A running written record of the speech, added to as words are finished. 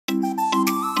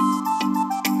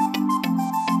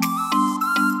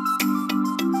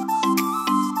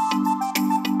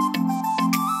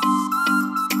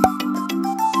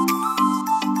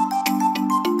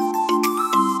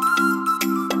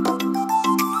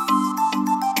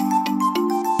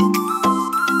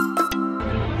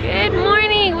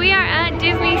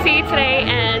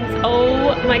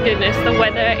my goodness, the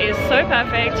weather is so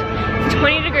perfect. It's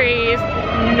 20 degrees,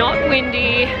 not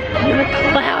windy, not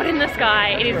a cloud in the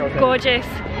sky. It is gorgeous.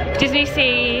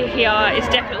 Disneysea here is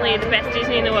definitely the best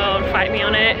Disney in the world, fight me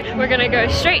on it. We're gonna go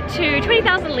straight to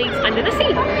 20,000 Leagues Under the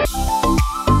Sea.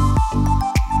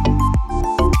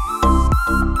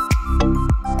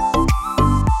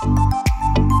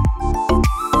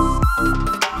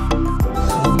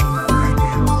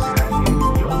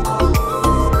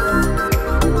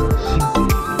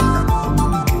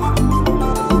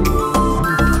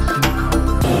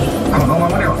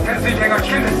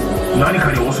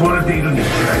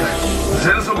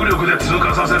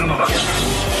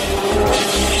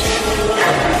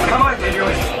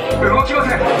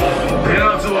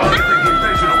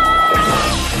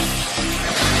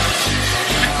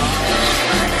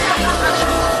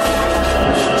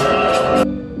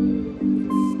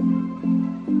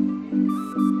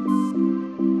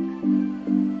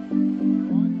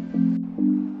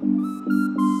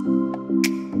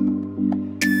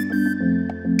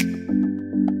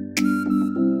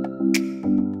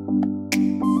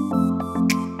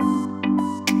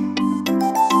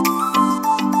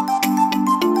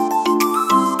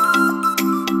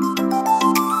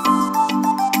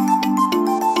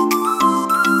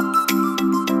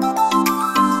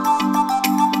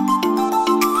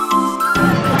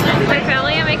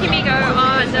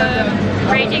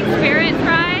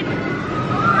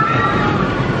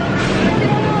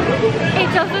 It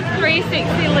does a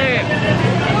 360 loop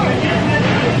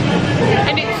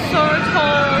and it's so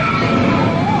tall.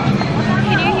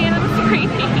 Can you hear them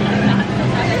screaming?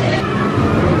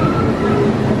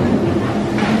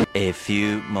 A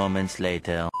few moments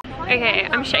later. Okay,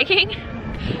 I'm shaking,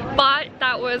 but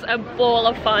that was a ball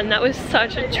of fun. That was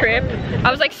such a trip.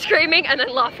 I was like screaming and then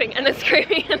laughing and then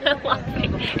screaming and then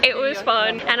laughing. It was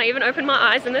fun, and I even opened my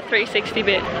eyes in the 360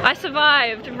 bit. I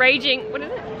survived raging, what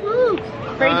is it? Woo.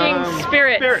 Raging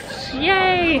spirits.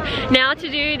 Yay! Now to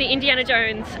do the Indiana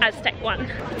Jones Aztec one.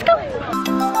 Let's go!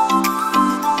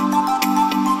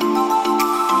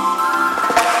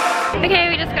 Okay,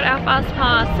 we just got our fast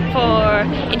pass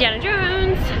for Indiana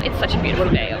Jones. It's such a beautiful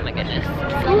day, oh my goodness.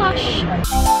 It's lush.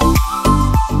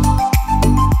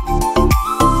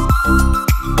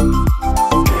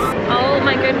 Oh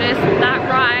my goodness, that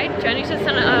ride, Journey to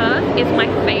Center Earth, is my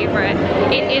favorite.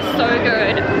 It is so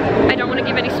good. I don't want to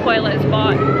give any spoilers,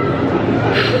 but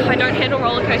I don't handle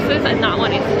roller coasters and that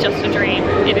one is just a dream.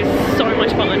 It is so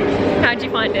much fun. How'd you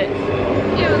find it?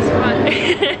 It was fun.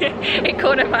 It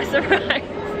caught her by surprise.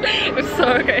 It was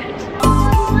so good.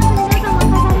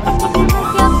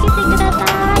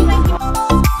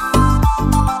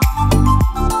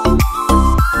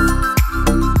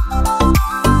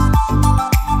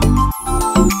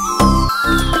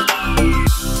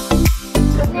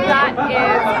 That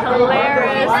is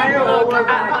hilarious. Look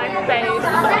at my face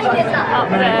up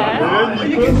there.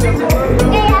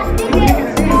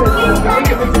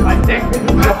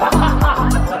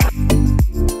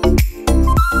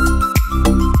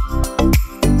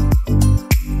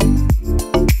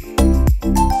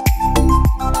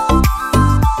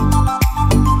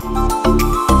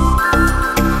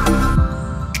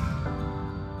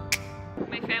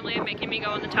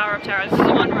 This is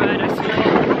the one ride I swore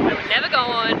I would never go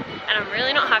on, and I'm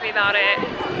really not happy about it.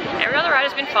 Every other ride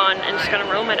has been fun and just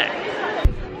gonna ruin my day.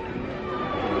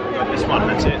 This one,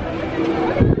 that's it.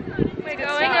 We're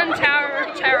going on Tower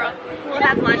of Terror. We'll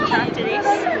have lunch after this.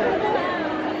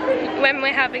 When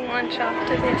we're having lunch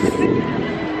after this.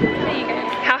 There you go.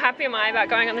 How happy am I about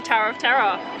going on the Tower of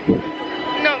Terror?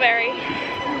 Not very.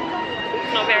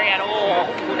 Not very at all.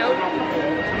 Nope.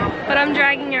 But I'm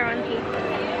dragging her on here.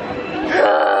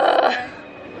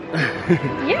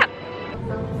 Yeah.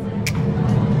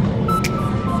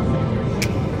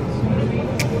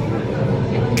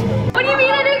 What do you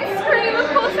mean I didn't scream? Of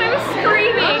course I was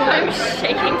screaming. I'm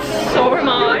shaking so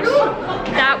much.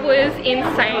 That was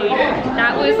insane.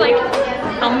 That was like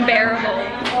unbearable.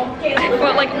 I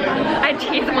felt like I had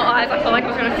tears in my eyes. I felt like I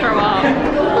was gonna throw up.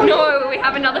 No, we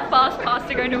have another fast pass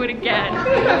to go do it again.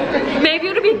 Maybe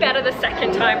it'll be better the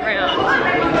second time round.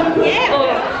 Yeah.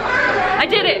 Oh, I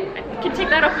did it. I can tick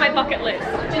that off my bucket list.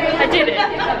 I did it.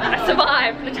 I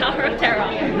survived the Tower of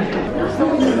Terror.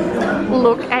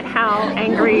 Look at how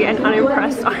angry and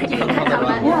unimpressed I am.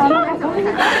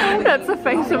 That's the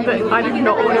face of the I did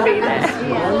not want to be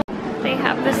there. They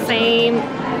have the same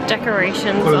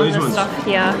decorations on the stuff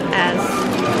here as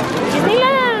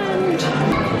Disneyland.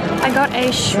 I got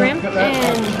a shrimp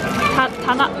and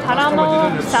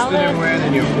taramo salad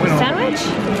sandwich.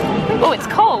 Oh, it's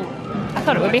cold. I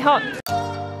thought it would be hot.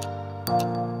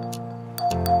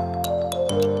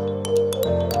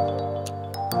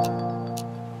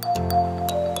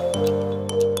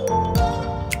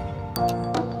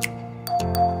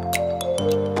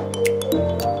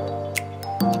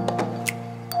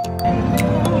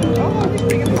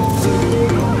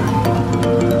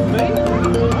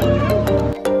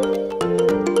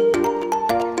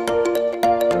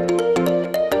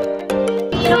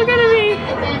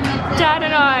 Dad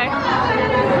and I.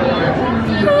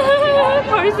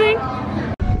 Posing.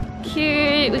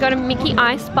 Cute. We got a Mickey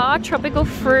Ice Bar, tropical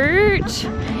fruit.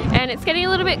 And it's getting a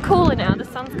little bit cooler now. The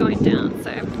sun's going down, so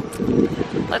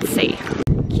let's see.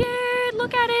 Cute,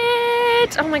 look at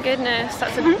it. Oh my goodness,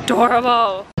 that's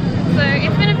adorable. So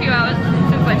it's been a few hours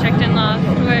since I checked in last.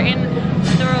 We're in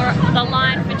the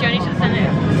line for Journey to the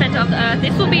Center of the Earth.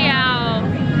 This will be our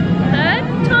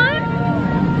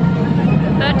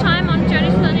third time on Journey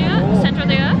to the Center of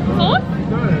the Earth. Fourth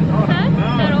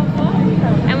or fourth.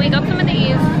 And we got some of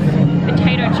these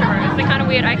potato churros. They're kind of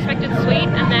weird. I expected sweet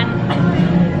and then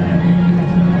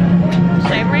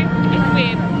savory. It's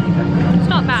weird. It's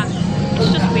not bad.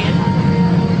 It's just weird.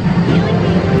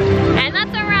 And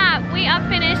that's a wrap. We are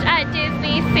finished at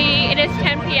Disneysea. It is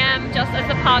 10 p.m. just as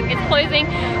the park is closing.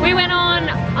 We went on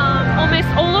almost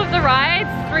all of the rides,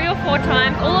 3 or 4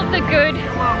 times. All of the good,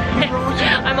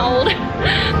 I'm old.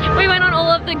 We went on all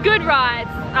of the good rides.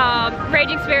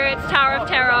 Raging Spirits, Tower of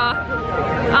Terror,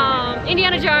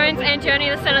 Indiana Jones and Journey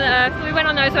to the Center of the Earth. We went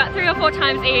on those about 3 or 4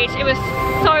 times each. It was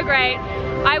so great.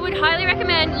 I would highly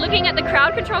recommend looking at the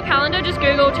crowd control calendar. Just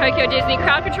Google Tokyo Disney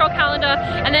crowd control calendar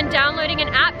and then downloading an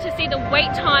app to see the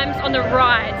wait times on the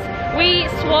rides. We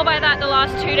swore by that the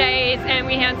last 2 days and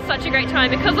we had such a great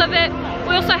time because of it.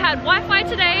 We also had Wi-Fi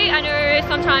today. I know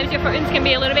sometimes your phones can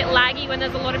be a little bit laggy when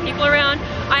there's a lot of people around.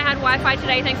 I had Wi-Fi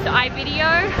today thanks to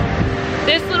iVideo.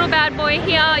 This little bad boy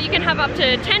here, you can have up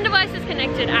to 10 devices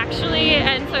connected actually,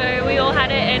 and so we all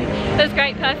had it and it was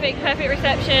great, perfect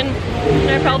reception,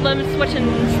 no problems, watching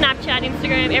Snapchat,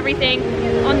 Instagram, everything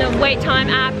on the wait time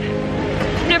app,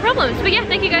 no problems. But yeah,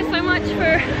 thank you guys so much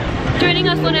for joining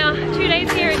us on our 2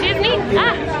 days here at Disney.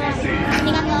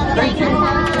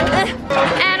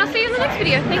 And I'll see you in the next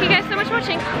video. Thank you guys so much for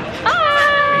watching.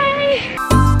 Bye!